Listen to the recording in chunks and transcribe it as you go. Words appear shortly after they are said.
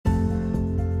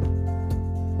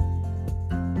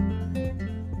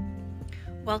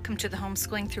Welcome to the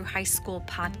Homeschooling Through High School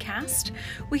podcast.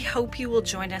 We hope you will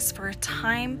join us for a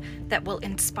time that will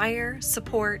inspire,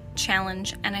 support,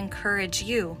 challenge, and encourage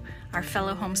you, our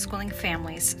fellow homeschooling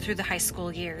families, through the high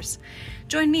school years.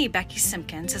 Join me, Becky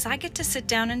Simpkins, as I get to sit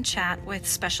down and chat with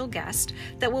special guests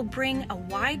that will bring a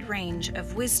wide range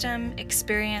of wisdom,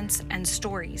 experience, and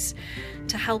stories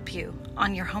to help you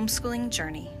on your homeschooling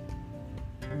journey.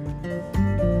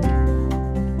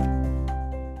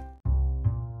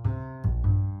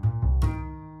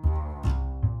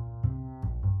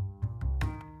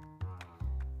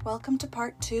 Welcome to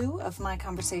part 2 of my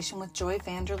conversation with Joy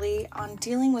Vanderlee on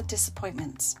dealing with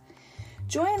disappointments.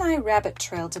 Joy and I rabbit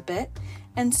trailed a bit,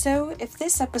 and so if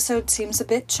this episode seems a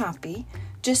bit choppy,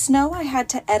 just know I had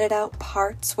to edit out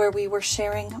parts where we were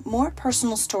sharing more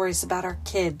personal stories about our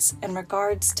kids in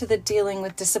regards to the dealing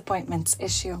with disappointments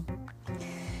issue.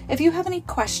 If you have any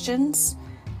questions,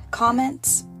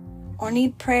 comments, or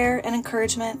need prayer and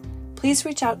encouragement, please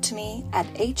reach out to me at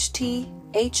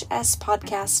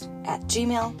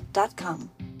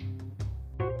hthspodcast@gmail.com.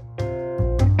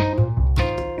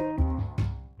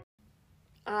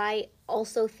 I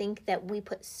also think that we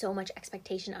put so much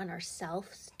expectation on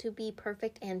ourselves to be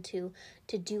perfect and to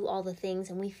do all the things,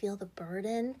 and we feel the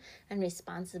burden and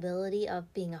responsibility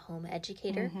of being a home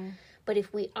educator. Mm-hmm. But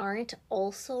if we aren't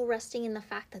also resting in the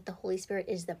fact that the Holy Spirit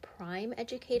is the prime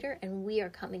educator and we are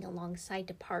coming alongside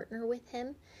to partner with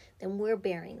Him, then we're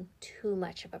bearing too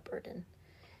much of a burden,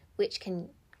 which can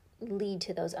lead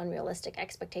to those unrealistic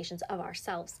expectations of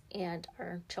ourselves and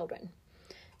our children.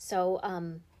 So,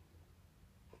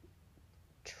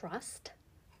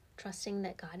 trusting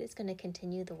that God is going to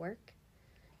continue the work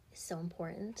is so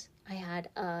important. I had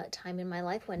a time in my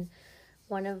life when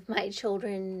one of my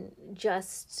children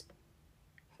just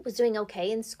was doing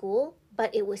okay in school,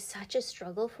 but it was such a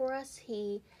struggle for us.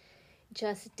 He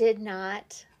just did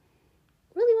not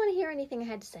really want to hear anything I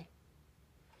had to say.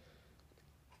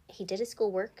 He did his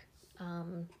schoolwork,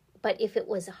 but if it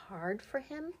was hard for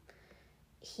him,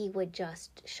 he would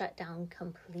just shut down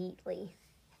completely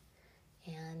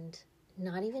and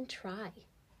not even try.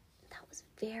 That was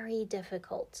very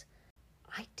difficult.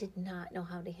 I did not know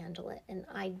how to handle it, and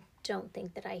I don't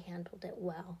think that I handled it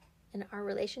well. And our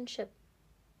relationship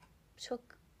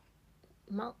took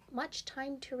much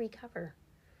time to recover.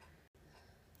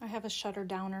 I have a shutter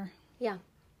downer. Yeah.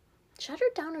 Shutter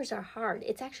downers are hard.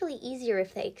 It's actually easier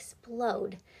if they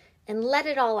explode and let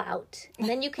it all out, and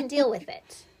then you can deal with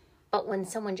it. But when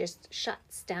someone just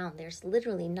shuts down, there's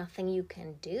literally nothing you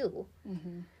can do.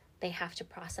 Mm-hmm. They have to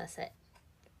process it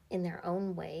in their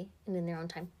own way and in their own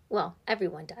time. Well,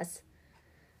 everyone does.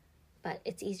 But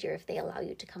it's easier if they allow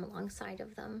you to come alongside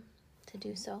of them to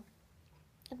do so.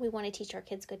 And we want to teach our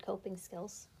kids good coping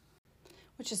skills.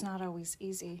 Which is not always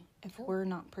easy if we're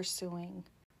not pursuing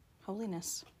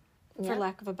holiness, for Yeah.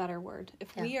 lack of a better word.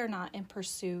 If we are not in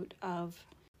pursuit of,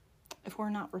 if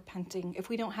we're not repenting, if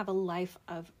we don't have a life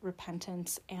of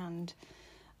repentance and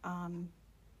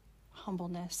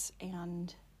humbleness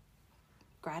and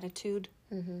gratitude,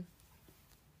 mm-hmm.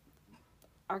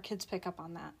 our kids pick up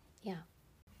on that. Yeah.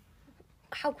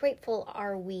 How grateful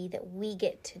are we that we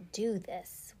get to do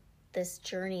this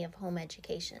journey of home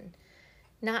education?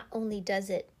 Not only does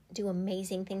it do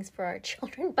amazing things for our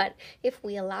children, but if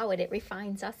we allow it, it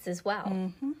refines us as well.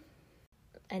 Mm-hmm.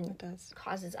 And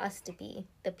causes us to be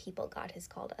the people God has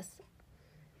called us,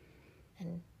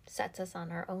 and sets us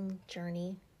on our own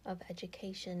journey of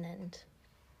education and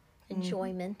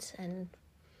enjoyment and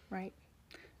right.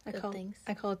 things.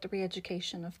 I call it the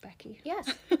re-education of Becky.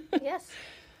 Yes, yes.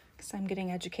 Because I'm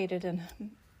getting educated in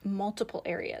multiple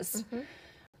areas. Mm-hmm.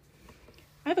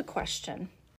 I have a question.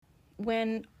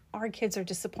 When our kids are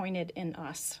disappointed in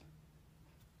us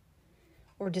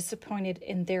or disappointed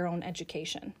in their own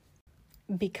education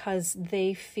because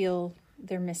they feel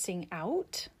they're missing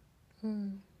out,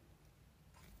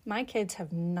 my kids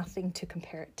have nothing to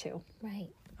compare it to. Right.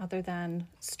 Other than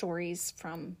stories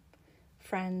from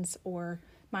friends or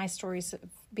my stories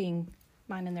of being,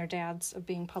 mine and their dads, of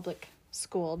being public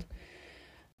schooled.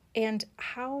 And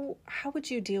how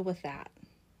would you deal with that?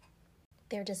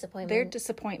 Their disappointment. Their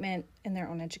disappointment in their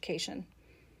own education.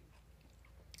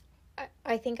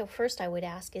 I think at first I would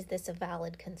ask, is this a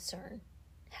valid concern?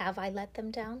 Have I let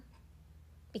them down?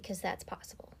 Because that's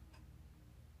possible.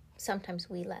 Sometimes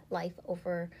we let life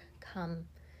overcome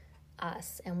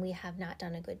us, and we have not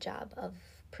done a good job of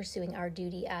pursuing our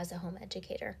duty as a home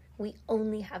educator. We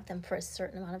only have them for a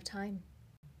certain amount of time.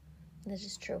 This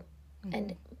is true. Mm-hmm.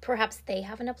 And perhaps they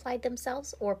haven't applied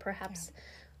themselves, or perhaps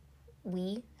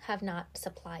we have not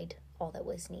supplied all that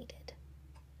was needed.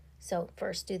 So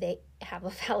first, do they have a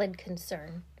valid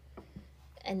concern?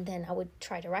 And then I would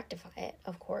try to rectify it,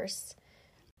 of course.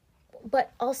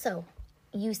 But also,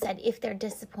 you said if they're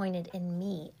disappointed in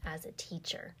me as a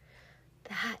teacher,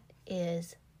 that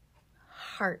is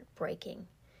heartbreaking,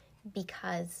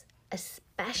 because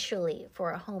especially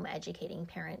for a home educating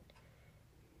parent,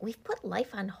 we've put life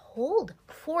on hold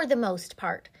for the most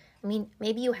part. I mean,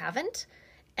 maybe you haven't,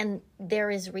 and there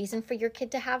is reason for your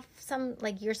kid to have some,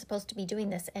 like, you're supposed to be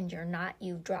doing this and you're not,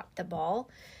 you've dropped the ball.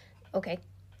 Okay.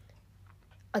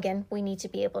 Again, we need to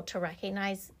be able to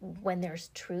recognize when there's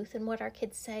truth in what our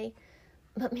kids say,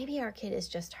 but maybe our kid is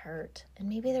just hurt and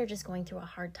maybe they're just going through a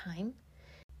hard time.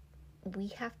 We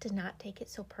have to not take it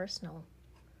so personal.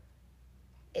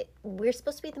 We're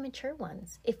supposed to be the mature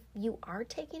ones. If you are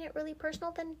taking it really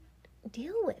personal, then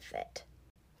deal with it.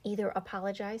 Either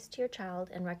apologize to your child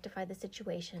and rectify the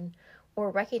situation, or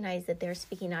recognize that they're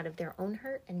speaking out of their own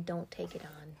hurt and don't take it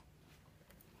on.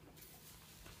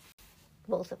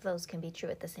 Both of those can be true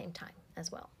at the same time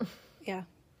as well. Yeah.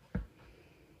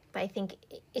 But I think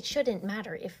it shouldn't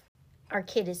matter if our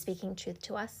kid is speaking truth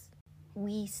to us.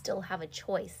 We still have a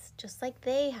choice, just like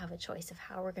they have a choice of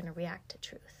how we're going to react to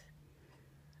truth.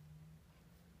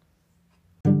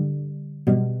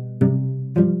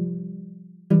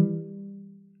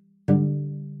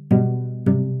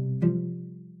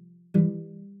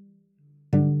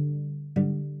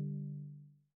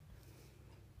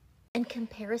 And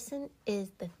comparison is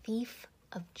the thief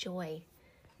of joy.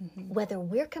 Mm-hmm. Whether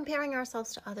we're comparing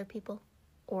ourselves to other people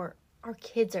or our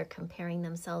kids are comparing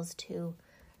themselves to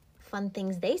fun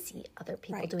things they see other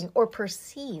people doing or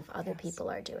perceive other people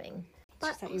are doing.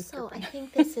 But also, I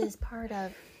think this is part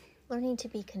of learning to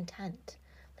be content.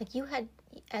 Like you had,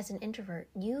 as an introvert,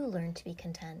 you learned to be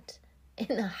content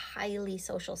in a highly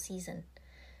social season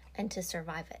and to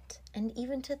survive it and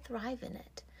even to thrive in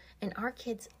it. And our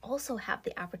kids also have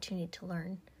the opportunity to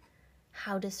learn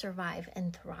how to survive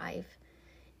and thrive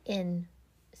in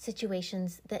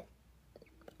situations that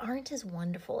aren't as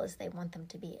wonderful as they want them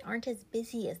to be, aren't as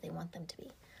busy as they want them to be.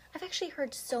 I've actually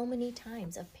heard so many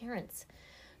times of parents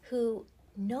who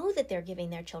know that they're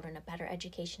giving their children a better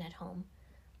education at home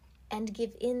and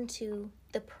give in to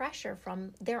the pressure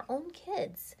from their own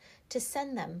kids to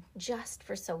send them just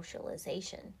for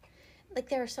socialization. Like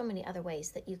there are so many other ways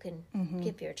that you can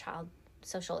give your child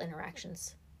social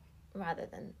interactions rather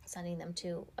than sending them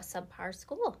to a subpar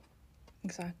school.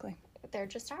 Exactly. There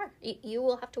just are. You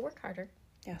will have to work harder.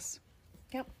 Yes.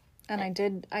 Yep. And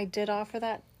I did offer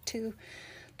that to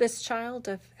this child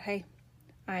of, hey,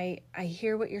 I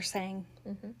hear what you're saying.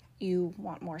 Mm-hmm. You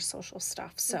want more social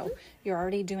stuff. So you're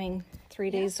already doing 3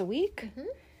 days a week. Mm-hmm.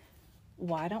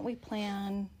 Why don't we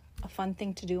plan a fun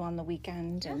thing to do on the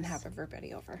weekend and have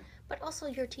everybody over? But also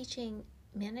you're teaching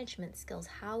management skills.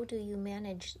 How do you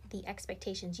manage the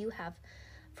expectations you have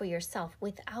for yourself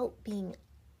without being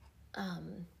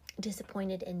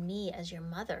disappointed in me as your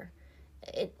mother?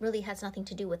 It really has nothing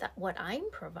to do with what I'm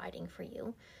providing for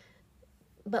you.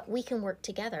 But we can work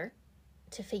together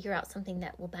to figure out something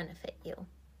that will benefit you,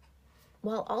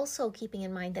 while also keeping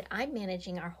in mind that I'm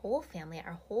managing our whole family,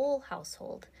 our whole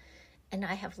household, and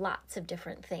I have lots of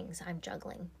different things I'm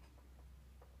juggling.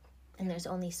 And there's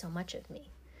only so much of me.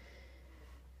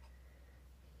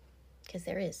 Because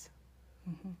there is.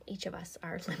 Mm-hmm. Each of us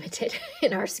are limited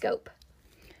in our scope.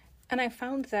 And I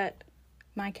found that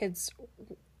my kids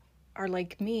are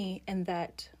like me in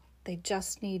that they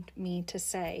just need me to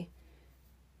say,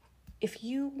 if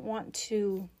you want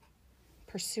to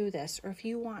pursue this, or if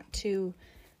you want to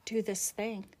do this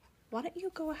thing, why don't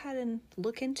you go ahead and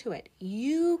look into it?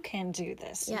 You can do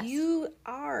this. Yes. You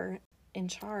are in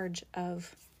charge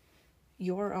of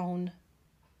your own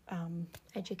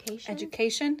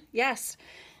education. Yes.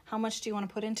 How much do you want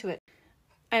to put into it?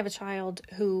 I have a child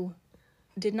who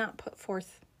did not put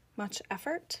forth much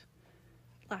effort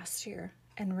last year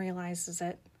and realizes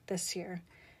it this year.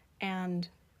 And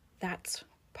that's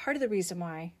part of the reason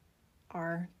why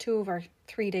 2 of our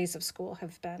 3 days of school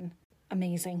have been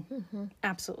amazing. Mm-hmm.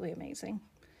 Absolutely amazing.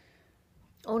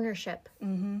 Ownership.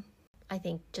 Mm-hmm. I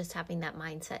think just having that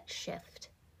mindset shift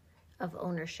of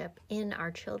ownership in our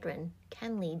children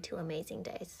can lead to amazing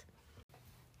days.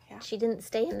 Yeah. She didn't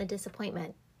stay in the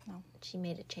disappointment. No. She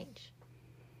made a change.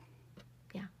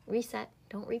 Yeah. Reset.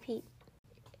 Don't repeat.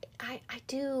 I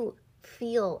do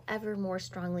feel ever more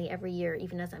strongly every year,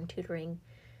 even as I'm tutoring,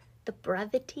 the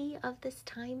brevity of this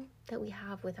time that we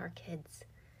have with our kids.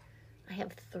 I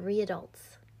have 3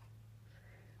 adults.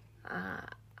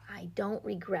 I don't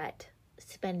regret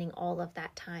spending all of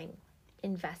that time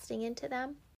investing into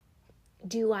them.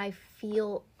 Do I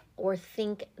feel or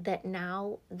think that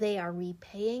now they are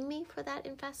repaying me for that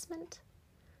investment?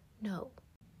 No.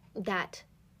 That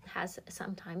has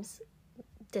sometimes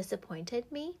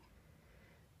disappointed me,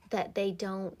 that they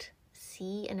don't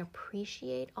see and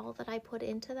appreciate all that I put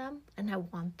into them, and I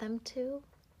want them to.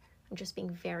 I'm just being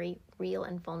very real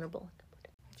and vulnerable.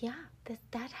 Yeah,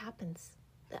 that happens.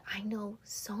 I know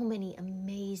so many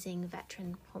amazing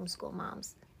veteran homeschool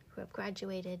moms who have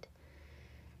graduated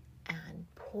and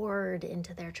poured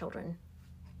into their children,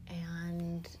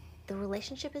 and the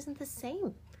relationship isn't the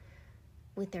same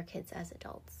with their kids as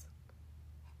adults.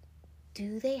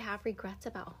 Do they have regrets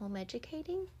about home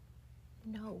educating?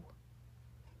 No.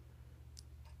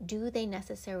 Do they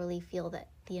necessarily feel that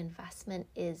the investment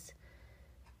is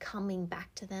coming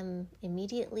back to them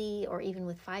immediately, or even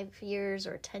with 5 years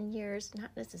or 10 years?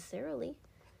 Not necessarily.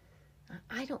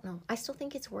 I don't know. I still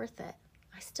think it's worth it.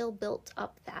 I still built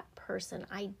up that person.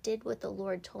 I did what the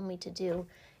Lord told me to do.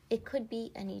 It could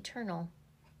be an eternal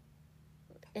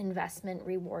investment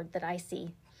reward that I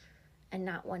see, and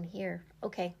not one here.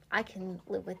 Okay, I can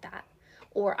live with that,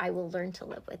 or I will learn to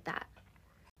live with that.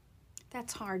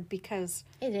 That's hard because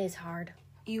it is hard.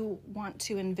 You want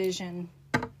to envision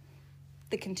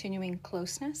the continuing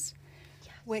closeness,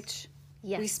 yes, which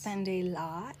we spend a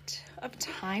lot of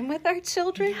time with our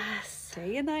children, yes,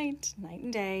 day and night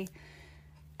and day.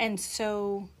 And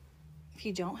so if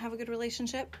you don't have a good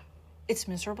relationship, it's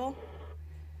miserable.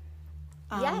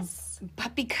 Yes.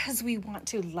 But because we want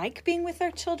to like being with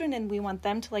our children and we want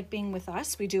them to like being with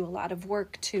us, we do a lot of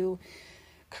work to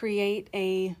create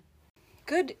a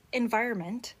good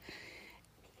environment.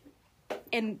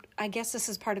 And I guess this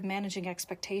is part of managing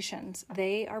expectations.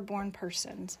 They are born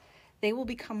persons. They will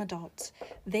become adults.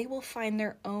 They will find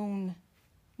their own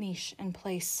niche and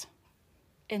place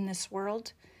in this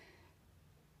world.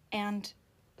 And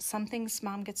some things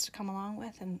mom gets to come along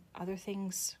with, and other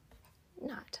things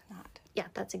not. Yeah,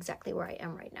 that's exactly where I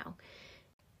am right now.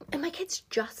 And my kids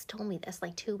just told me this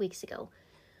like 2 weeks ago.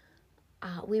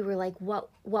 We were like, what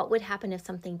would happen if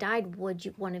something died?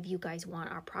 Would one of you guys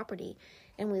want our property?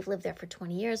 And we've lived there for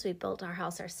 20 years. We built our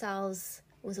house ourselves.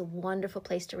 It was a wonderful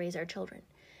place to raise our children.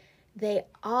 They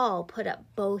all put up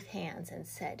both hands and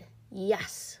said,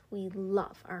 yes, we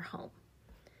love our home.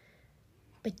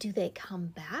 But do they come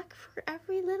back for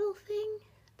every little thing?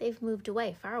 They've moved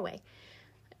away, far away.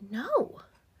 No.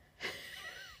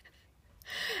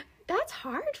 That's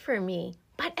hard for me.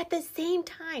 But at the same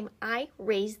time, I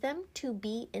raised them to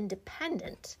be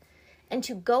independent and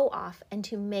to go off and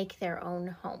to make their own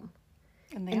home.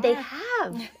 And they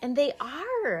have. And they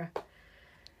are.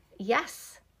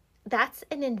 Yes. That's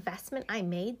an investment I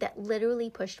made that literally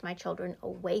pushed my children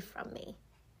away from me.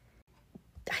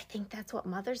 I think that's what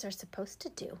mothers are supposed to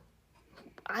do.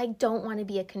 I don't want to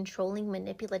be a controlling,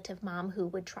 manipulative mom who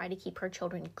would try to keep her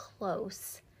children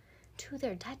close to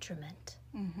their detriment.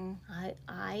 Mm-hmm.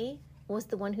 I was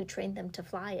the one who trained them to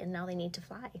fly, and now they need to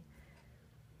fly.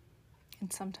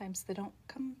 And sometimes they don't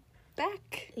come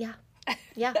back. Yeah.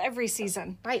 Yeah. Every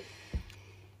season. Right.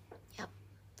 Yep.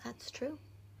 That's true.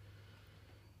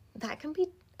 That can be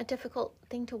a difficult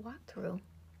thing to walk through.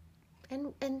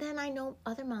 And then I know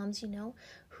other moms,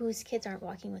 whose kids aren't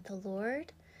walking with the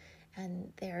Lord,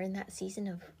 and they're in that season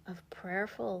of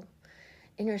prayerful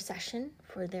intercession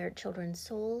for their children's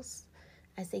souls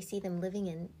as they see them living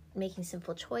and making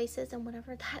sinful choices and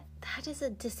whatever. That is a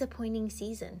disappointing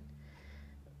season.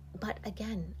 But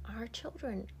again, our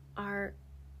children are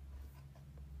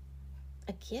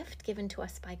a gift given to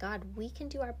us by God. We can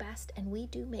do our best, and we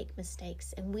do make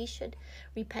mistakes, and we should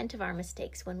repent of our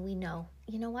mistakes when we know,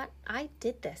 you know what, I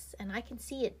did this, and I can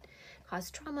see it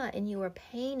caused trauma in you or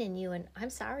pain in you, and I'm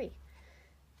sorry.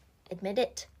 Admit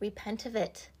it, repent of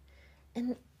it.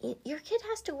 And your kid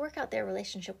has to work out their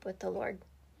relationship with the Lord.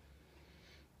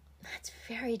 That's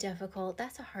very difficult.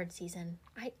 That's a hard season.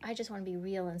 I just want to be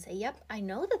real and say, yep, I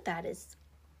know that is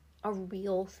a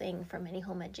real thing for many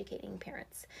home educating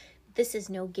parents. This is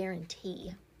no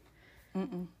guarantee.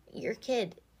 Mm-mm. Your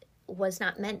kid was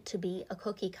not meant to be a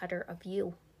cookie cutter of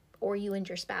you or you and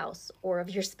your spouse or of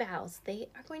your spouse. They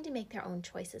are going to make their own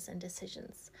choices and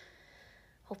decisions.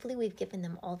 Hopefully we've given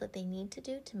them all that they need to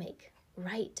do to make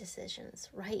right decisions,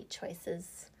 right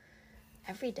choices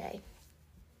every day.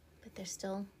 But there's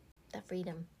still that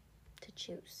freedom to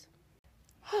choose.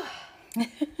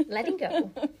 Letting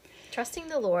go. Trusting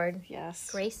the Lord. Yes.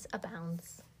 Grace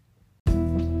abounds.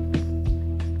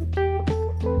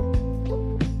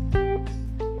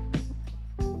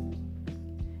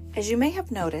 As you may have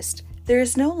noticed, there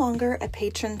is no longer a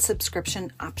patron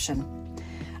subscription option.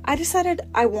 I decided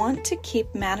I want to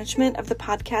keep management of the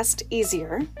podcast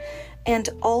easier and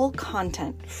all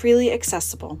content freely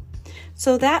accessible.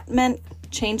 So that meant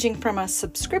changing from a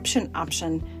subscription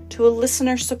option to a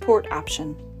listener support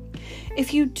option.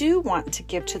 If you do want to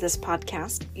give to this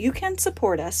podcast, you can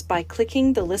support us by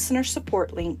clicking the listener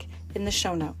support link in the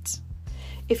show notes.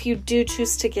 If you do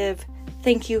choose to give,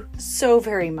 thank you so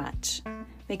very much.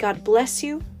 May God bless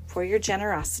you for your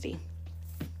generosity.